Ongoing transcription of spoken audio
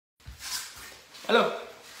Hello.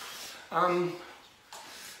 I'm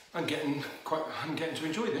getting to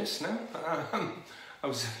enjoy this now. I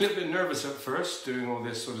was a little bit nervous at first doing all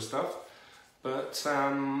this sort of stuff, but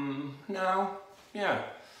now, yeah.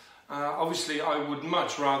 Obviously, I would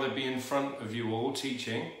much rather be in front of you all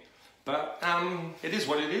teaching, but it is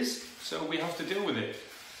what it is, so we have to deal with it.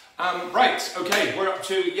 Right, okay, we're up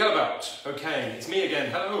to yellow belt. Okay, it's me again.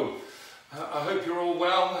 Hello. I hope you're all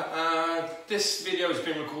well. This video has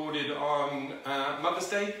been recorded on Mother's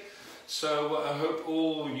Day, so I hope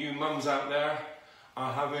all you mums out there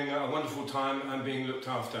are having a wonderful time and being looked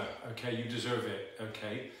after. Okay, you deserve it.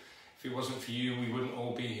 Okay, if it wasn't for you, we wouldn't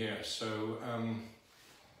all be here. So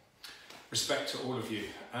respect to all of you,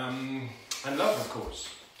 and love, of course.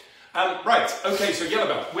 Right, okay, so yellow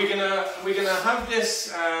belt. We're gonna have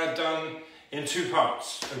this done in two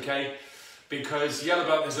parts. Okay. Because yellow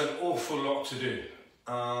belt, there's an awful lot to do.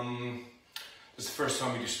 It's the first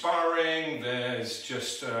time we do sparring. There's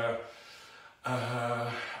just a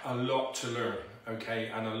lot to learn,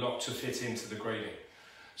 okay, and a lot to fit into the grading.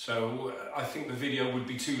 So I think the video would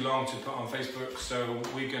be too long to put on Facebook, so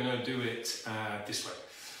we're gonna do it this way.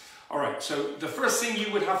 All right, so the first thing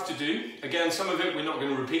you would have to do, again, some of it we're not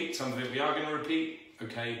gonna repeat, some of it we are gonna repeat,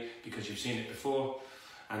 okay, because you've seen it before.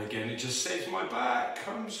 And again, it just saves my back.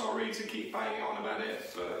 I'm sorry to keep banging on about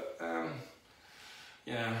it, but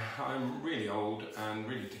yeah, I'm really old and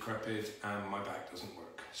really decrepit and my back doesn't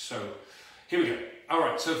work. So here we go. All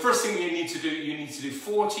right, so the first thing you need to do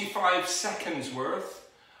 45 seconds worth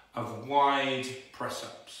of wide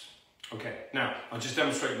press-ups. Okay, now I'll just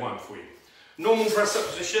demonstrate one for you. Normal press-up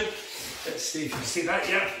position. Let's see if you can see that.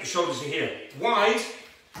 Yeah, your shoulders are here. Wide,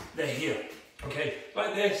 they're here. Okay,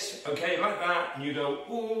 like this, okay, like that, and you go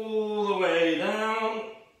all the way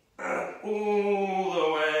down and all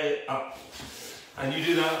the way up. And you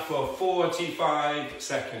do that for 45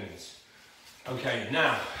 seconds. Okay,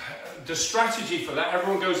 now, the strategy for that,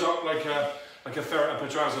 everyone goes up like a ferret up a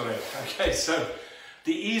trouser leg. Okay, so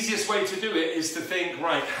the easiest way to do it is to think,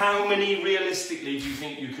 right, how many realistically do you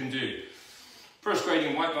think you can do? First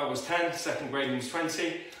grading white belt was 10, second grading was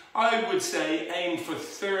 20. I would say aim for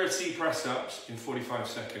 30 press-ups in 45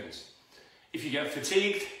 seconds. If you get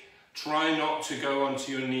fatigued, try not to go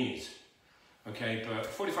onto your knees. Okay, but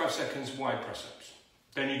 45 seconds wide press-ups.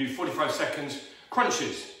 Then you do 45 seconds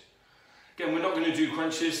crunches. Again, we're not going to do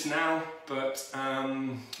crunches now, but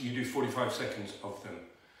you do 45 seconds of them.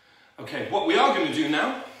 Okay, what we are going to do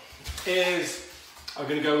now is, I'm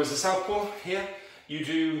going to go as a southpaw here. You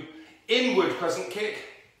do inward crescent kick,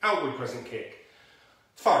 outward crescent kick.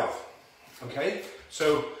 5, okay,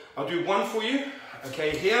 so I'll do one for you,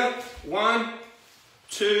 okay, here, 1,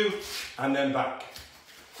 2, and then back.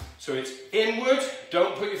 So it's inward,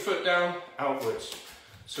 don't put your foot down, outwards.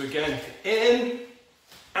 So again, in,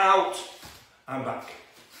 out, and back.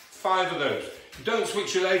 5 of those. Don't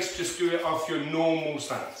switch your legs, just do it off your normal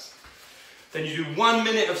stance. Then you do 1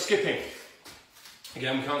 minute of skipping.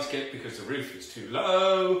 Again, we can't skip because the roof is too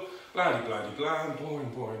low, blah-de-blah-de-blah, boring,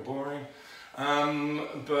 boring, boring.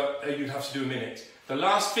 But you'd have to do a minute. The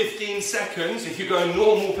last 15 seconds, if you go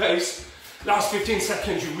normal pace, last 15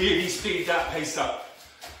 seconds you really speed that pace up.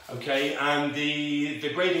 Okay, and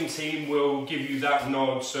the grading team will give you that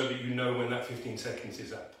nod so that you know when that 15 seconds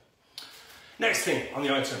is up. Next thing on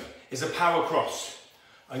the item is a power cross.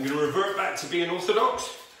 I'm going to revert back to being orthodox.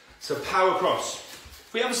 So power cross.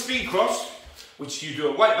 If we have a speed cross, which you do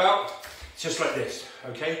at white belt, it's just like this,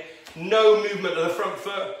 okay? No movement of the front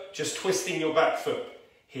foot, just twisting your back foot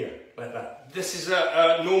here, like that. This is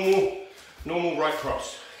a normal right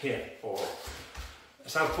cross here, or a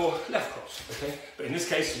southpaw left cross, okay? But in this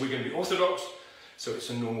case, we're going to be orthodox, so it's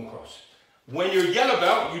a normal cross. When you're yellow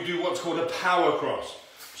belt, you do what's called a power cross.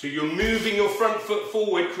 So you're moving your front foot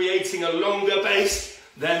forward, creating a longer base,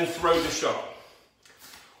 then throw the shot.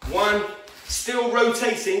 1, still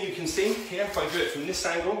rotating, you can see here, if I do it from this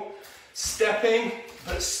angle, stepping,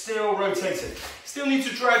 but still rotating. Still need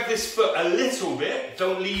to drag this foot a little bit,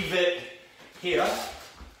 don't leave it here.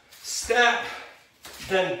 Step,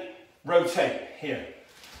 then rotate here.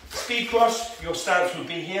 Speed cross, your stance would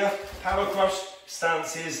be here. Power cross,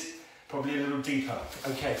 stance is probably a little deeper.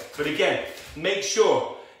 Okay, but again, make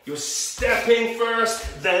sure you're stepping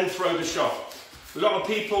first, then throw the shot. A lot of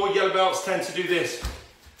people, yellow belts, tend to do this.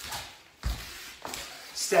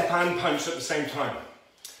 Step and punch at the same time.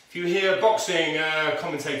 If you hear boxing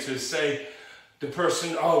commentators say, the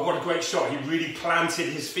person, oh, what a great shot, he really planted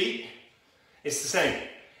his feet. It's the same.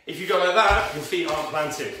 If you go like that, your feet aren't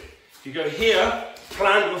planted. If you go here,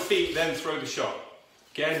 plant your feet, then throw the shot.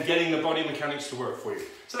 Again, getting the body mechanics to work for you.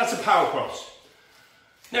 So that's a power cross.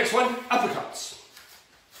 Next one, uppercuts.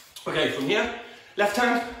 Okay, from here, Left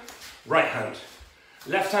hand, right hand.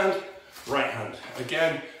 Left hand, right hand.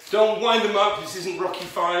 Again, don't wind them up. This isn't Rocky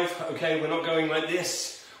 5. Okay, we're not going like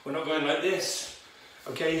this. We're not going like this.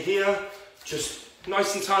 Okay, here, just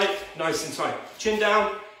nice and tight, nice and tight. Chin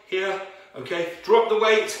down, here, okay. Drop the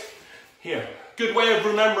weight, here. Good way of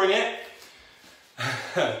remembering it,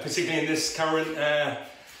 particularly in this current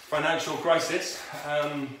financial crisis,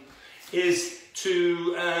 is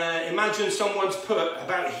to imagine someone's put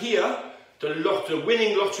about here the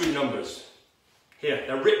winning lottery numbers. Here,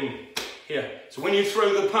 they're written here. So when you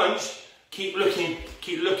throw the punch, keep looking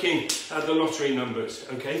at the lottery numbers,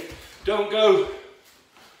 okay? Don't go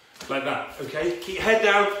like that, okay? Keep head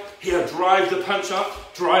down, here, drive the punch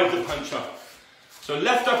up, drive the punch up. So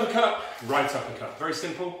left uppercut, right uppercut, very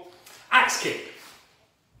simple. Axe kick.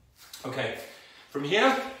 Okay, from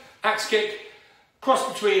here, axe kick,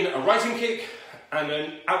 cross between a rising kick and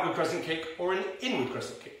an outward crescent kick or an inward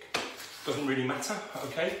crescent kick. Doesn't really matter,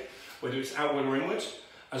 okay, whether it's outward or inward,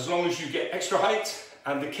 as long as you get extra height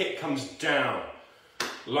and the kick comes down,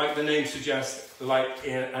 like the name suggests, like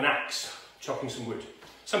in an axe, chopping some wood.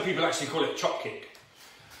 Some people actually call it chop kick.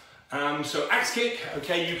 So axe kick,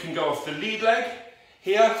 okay, you can go off the lead leg,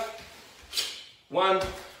 here, one,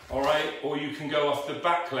 all right, or you can go off the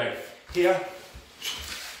back leg, here,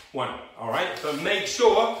 one, all right, but make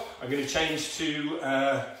sure, I'm going to change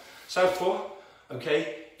to southpaw,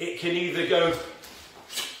 okay, it can either go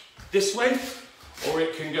this way, or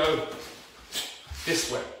it can go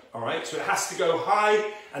this way, all right, so it has to go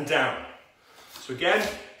high and down. So again,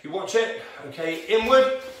 if you watch it, okay,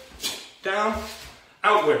 inward, down,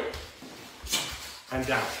 outward, and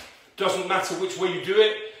down. Doesn't matter which way you do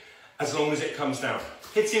it, as long as it comes down.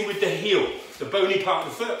 Hitting with the heel, the bony part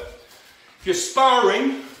of the foot. If you're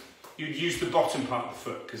sparring, you'd use the bottom part of the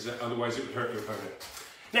foot, because otherwise it would hurt your opponent.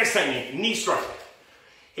 Next technique, knee strike.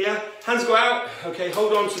 Here, hands go out, okay,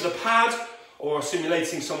 hold on to the pad, or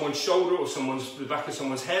simulating someone's shoulder or the back of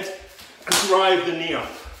someone's head, and drive the knee up,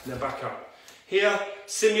 and then back up. Here,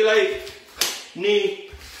 simulate,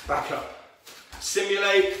 knee, back up.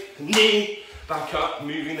 Simulate, knee, back up,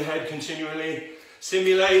 moving the head continually.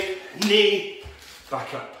 Simulate, knee,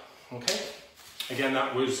 back up, okay? Again,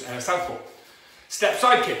 that was southpaw. Step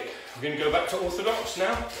side kick. We're going to go back to orthodox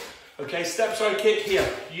now. Okay, step side kick here.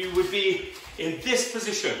 You would be in this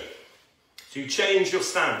position. So you change your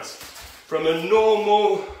stance from a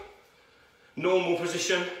normal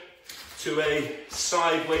position to a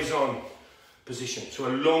sideways on position, to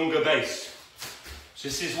a longer base. So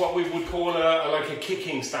this is what we would call like a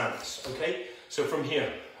kicking stance, okay? So from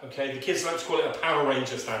here, okay? The kids like to call it a Power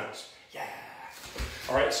Ranger stance. Yeah.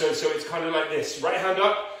 All right, so it's kind of like this. Right hand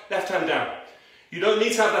up, left hand down. You don't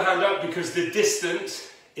need to have the hand up because the distance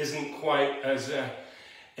isn't quite as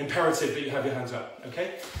imperative that you have your hands up,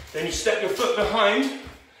 okay? Then you step your foot behind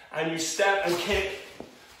and you step and kick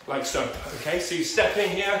like so, okay? So you step in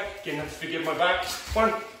here, you're gonna have to forgive my back.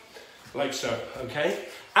 One, like so, okay?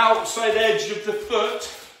 Outside edge of the foot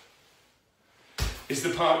is the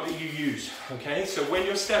part that you use, okay? So when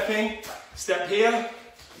you're stepping, step here,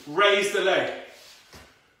 raise the leg.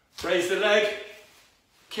 Raise the leg,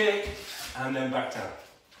 kick, and then back down.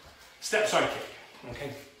 Step side kick,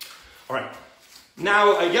 okay? All right.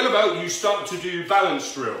 Now, at yellow belt, you start to do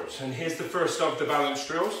balance drills, and here's the first of the balance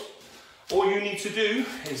drills. All you need to do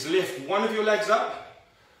is lift one of your legs up,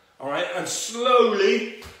 all right, and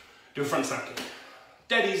slowly do a front snap kick.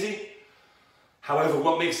 Dead easy. However,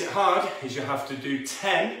 what makes it hard is you have to do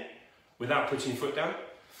 10 without putting your foot down,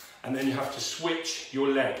 and then you have to switch your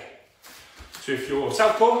leg. So if you're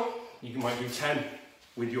southpaw, you might do 10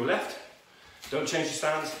 with your left. Don't change your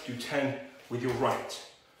stance, do 10 with your right.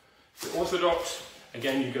 If you're orthodox,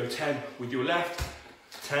 again, you go 10 with your left,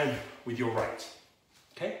 10 with your right.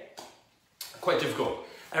 Okay? Quite difficult.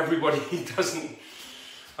 Everybody doesn't,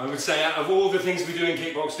 I would say, out of all the things we do in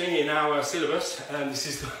kickboxing in our syllabus, this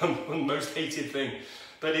is the most hated thing,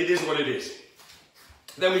 but it is what it is.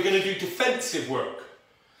 Then we're going to do defensive work.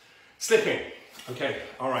 Slipping. Okay,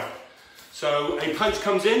 all right. So a punch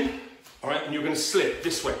comes in, all right, and you're going to slip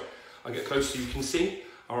this way. I'll get close so you can see,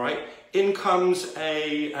 all right. In comes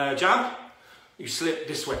a jab, you slip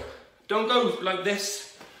this way. Don't go like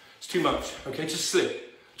this, it's too much, okay, just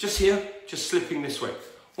slip. Just here, just slipping this way.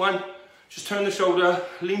 One, just turn the shoulder,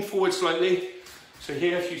 lean forward slightly. So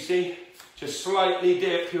here, if you see, just slightly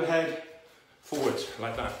dip your head forwards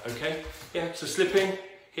like that, okay? Yeah, so slipping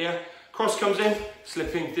here, cross comes in,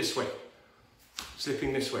 slipping this way.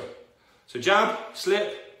 Slipping this way. So jab,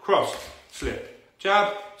 slip, cross, slip.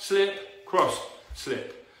 Jab, slip, cross,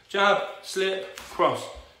 slip. Jab, slip, cross,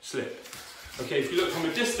 slip. Okay, if you look from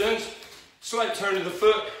a distance, slight turn of the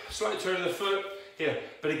foot, slight turn of the foot, here.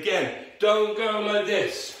 But again, don't go like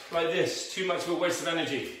this, too much of a waste of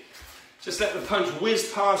energy. Just let the punch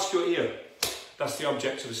whiz past your ear. That's the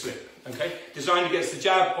object of the slip, okay? Designed against the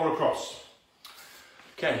jab or a cross.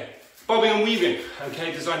 Okay, bobbing and weaving,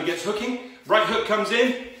 okay? Designed against hooking. Right hook comes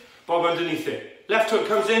in, bob underneath it. Left hook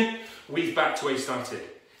comes in, weave back to where you started.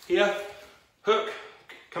 Here, hook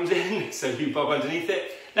comes in, so you bob underneath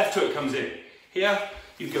it. Left hook comes in. Here,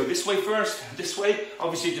 you go this way first, this way.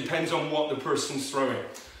 Obviously, it depends on what the person's throwing.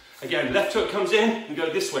 Again, left hook comes in, we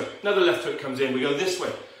go this way. Another left hook comes in, we go this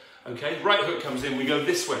way. Okay, right hook comes in, we go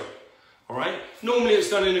this way. All right, normally it's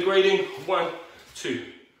done in a grading 1, 2,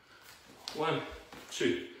 1,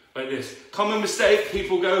 2, like this. Common mistake,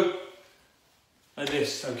 people go like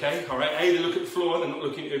this, okay? All right, they look at the floor, they're not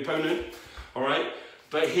looking at your opponent, all right?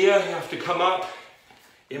 But here, you have to come up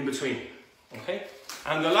in between, okay?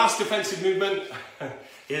 And the last defensive movement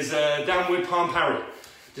is a downward palm parry,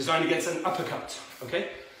 designed against an uppercut, okay?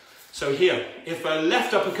 So here, if a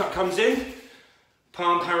left uppercut comes in,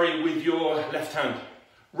 palm parry with your left hand.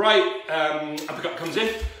 Right uppercut comes in,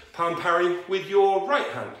 palm parry with your right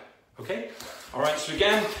hand, okay? All right, so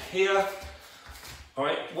again, here, all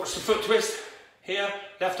right, watch the foot twist. Here,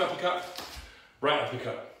 left uppercut, right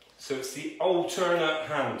uppercut. So it's the alternate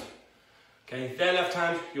hand, okay? Their left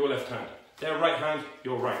hand, your left hand. Their right hand,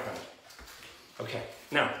 your right hand. Okay,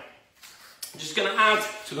 now, I'm just gonna add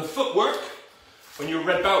to the footwork. When you're a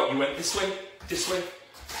red belt, you went this way, this way,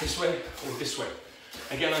 this way, or this way.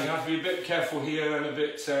 Again, I'm gonna have to be a bit careful here and a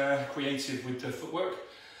bit creative with the footwork.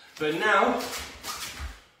 But now,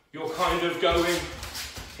 you're kind of going,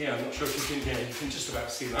 here, I'm not sure if you can just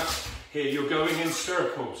about see that. Here, you're going in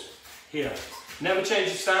circles, here. Never change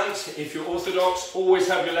your stance. If you're orthodox, always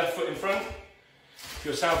have your left foot in front. If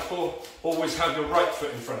you're southpaw, always have your right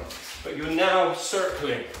foot in front. But you're now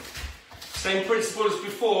circling. Same principle as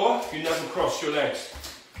before, you never cross your legs.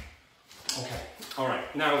 Okay, all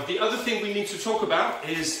right. Now, the other thing we need to talk about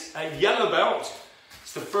is a yellow belt.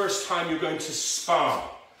 It's the first time you're going to spar.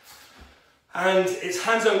 And it's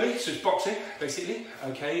hands only, so it's boxing, basically,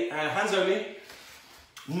 okay? Hands only,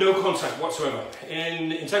 no contact whatsoever.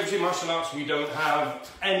 In integrity martial arts, we don't have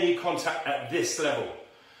any contact at this level.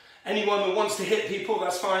 Anyone that wants to hit people,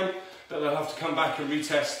 that's fine, but they'll have to come back and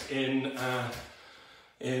retest in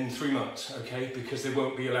 3 months, okay? Because they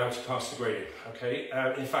won't be allowed to pass the grading, okay?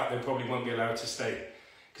 In fact, they probably won't be allowed to stay.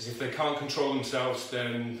 Because if they can't control themselves,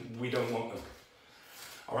 then we don't want them.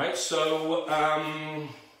 All right, so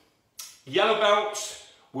yellow belts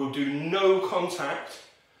will do no contact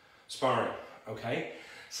sparring, okay?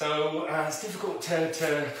 So it's difficult to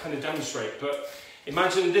kind of demonstrate, but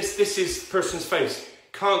imagine this is person's face.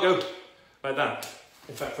 Can't go like that.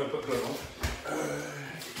 In fact, if I put glove on,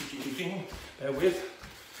 bear with.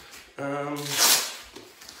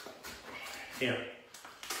 Here.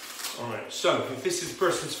 All right, so if this is the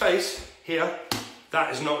person's face, here,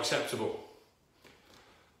 that is not acceptable.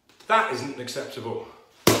 That isn't acceptable.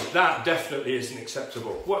 That definitely isn't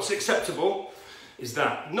acceptable. What's acceptable is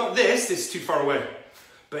that. Not this is too far away,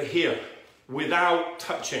 but here, without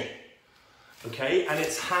touching, okay? And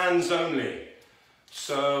it's hands only.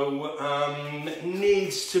 So it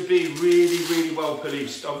needs to be really, really well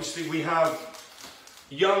policed. Obviously, we have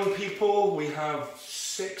young people, we have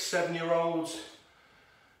 6, 7-year-olds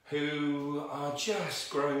who are just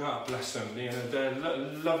growing up, bless them. You know, they're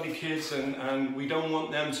lovely kids, and we don't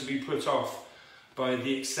want them to be put off by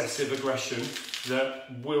the excessive aggression that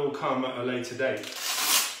will come at a later date.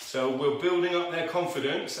 So we're building up their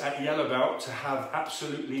confidence at yellow belt to have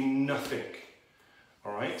absolutely nothing.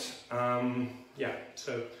 All right, yeah,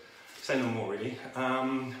 so say no more really.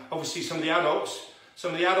 Obviously some of the adult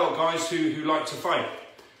guys who like to fight,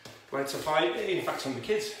 in fact some of the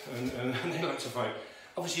kids, and they like to fight.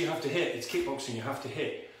 Obviously you have to hit, it's kickboxing, you have to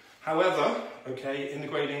hit. However, okay, in the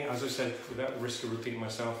grading, as I said, without the risk of repeating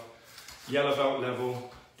myself, yellow belt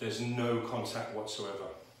level, there's no contact whatsoever.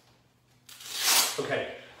 Okay,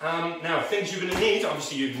 now things you're going to need,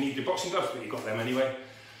 obviously you need your boxing gloves, but you've got them anyway.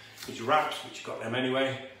 You need your wraps, which you've got them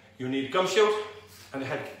anyway. You'll need a gum shield and a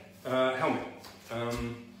head helmet.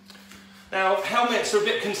 Now, helmets are a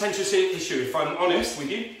bit contentious issue, if I'm honest with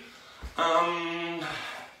you.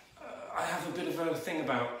 I have a bit of a thing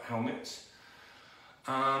about helmets.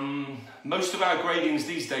 Most of our gradings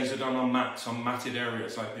these days are done on mats, on matted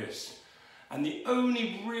areas like this. And the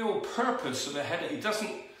only real purpose of the head,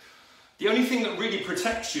 the only thing that really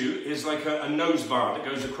protects you is like a nose bar that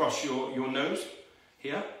goes across your nose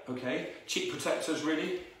here, okay? Cheek protectors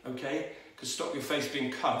really, okay? Could stop your face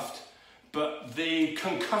being cuffed. But the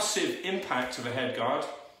concussive impact of a head guard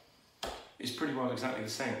is pretty well exactly the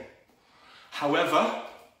same. However,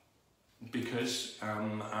 because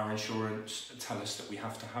our insurance tell us that we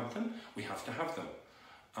have to have them. We have to have them.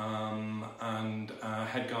 And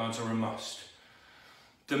head guards are a must.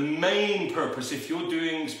 The main purpose, if you're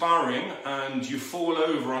doing sparring and you fall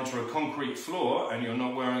over onto a concrete floor and you're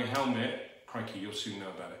not wearing a helmet, crikey, you'll soon know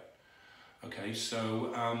about it. Okay,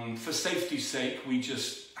 so for safety's sake, we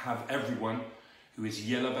just have everyone who is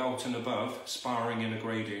yellow belt and above sparring in a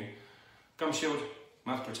grading, gum shield,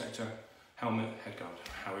 mouth protector, helmet, head guard,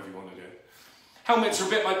 however you want to do it. Helmets are a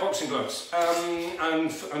bit like boxing gloves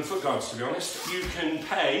and foot guards, to be honest. You can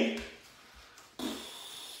pay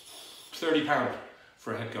 £30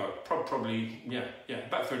 for a head guard. Probably, yeah,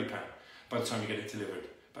 about £30 by the time you get it delivered,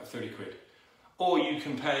 about 30 quid. Or you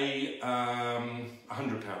can pay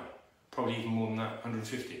 £100, probably even more than that,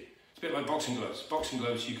 150. It's a bit like boxing gloves. Boxing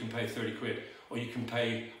gloves, you can pay 30 quid, or you can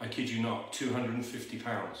pay, I kid you not, £250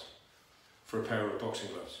 for a pair of boxing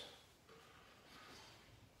gloves.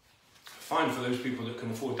 Fine for those people that can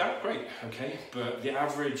afford that, great, okay, but the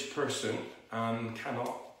average person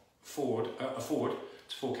cannot afford to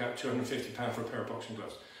fork out £250 for a pair of boxing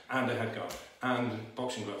gloves and a head guard and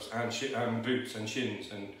boxing gloves and boots and shins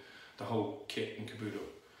and the whole kit and caboodle.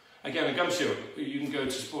 Again, a gum shield, you can go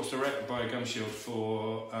to Sports Direct and buy a gum shield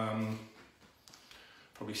for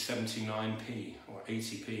probably 79p or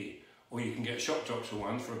 80p, or you can get a Shock Doctor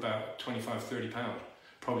one for about £25–30,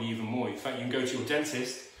 probably even more. In fact, you can go to your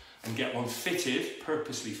dentist and get one fitted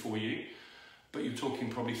purposely for you, but you're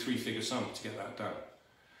talking probably three-figure sum to get that done.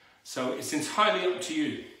 So it's entirely up to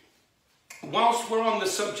you. Whilst we're on the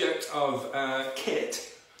subject of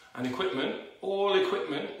kit and equipment, all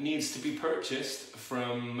equipment needs to be purchased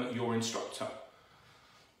from your instructor.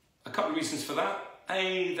 A couple of reasons for that.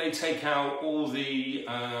 A, they take out all the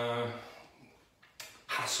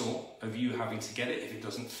hassle of you having to get it. If it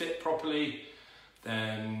doesn't fit properly,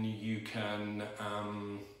 then you can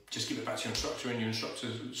just give it back to your instructor and your instructor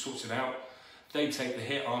sorts it out. They take the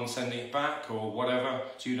hit on sending it back or whatever,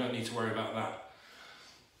 so you don't need to worry about that.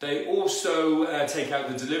 They also take out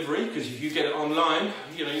the delivery, because if you get it online,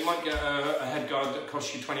 you know, you might get a head guard that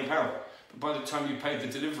costs you £20, but by the time you pay the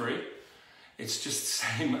delivery, it's just the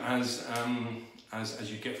same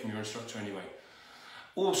as you get from your instructor anyway.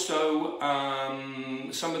 Also,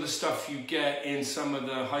 some of the stuff you get in some of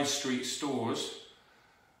the high street stores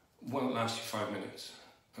won't last you 5 minutes.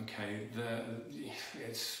 Okay,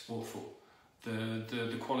 it's awful.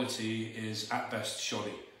 The quality is at best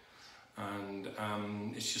shoddy, and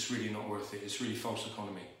it's just really not worth it. It's really false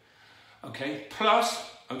economy. Okay,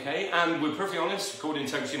 plus, okay, and we're perfectly honest, called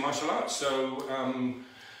integrity martial arts, so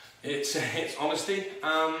it's honesty.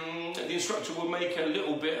 The instructor will make a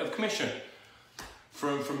little bit of commission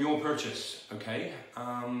from your purchase. Okay,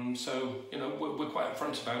 so you know we're quite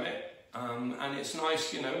upfront about it, and it's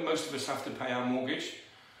nice. You know, most of us have to pay our mortgage,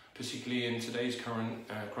 particularly in today's current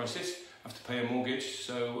crisis. Have to pay a mortgage,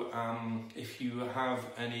 so if you have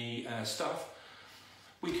any stuff,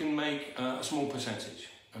 we can make a small percentage,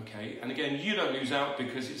 okay? And again, you don't lose out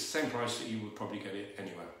because it's the same price that you would probably get it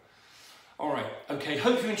anywhere. All right, okay,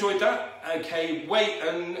 hope you enjoyed that. Okay, wait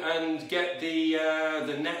and get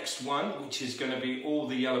the next one, which is going to be all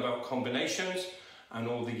the yellow belt combinations and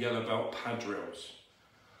all the yellow belt pad drills.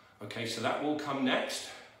 Okay, so that will come next.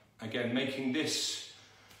 Again, making this,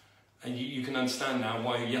 and you can understand now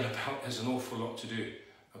why a yellow belt has an awful lot to do.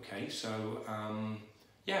 Okay, so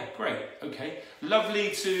yeah, great. Okay, lovely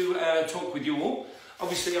to talk with you all.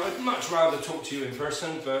 Obviously, I'd much rather talk to you in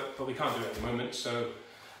person, but we can't do it at the moment, so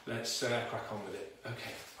let's crack on with it.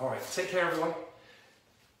 Okay, all right, take care everyone.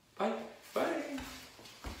 Bye. Bye.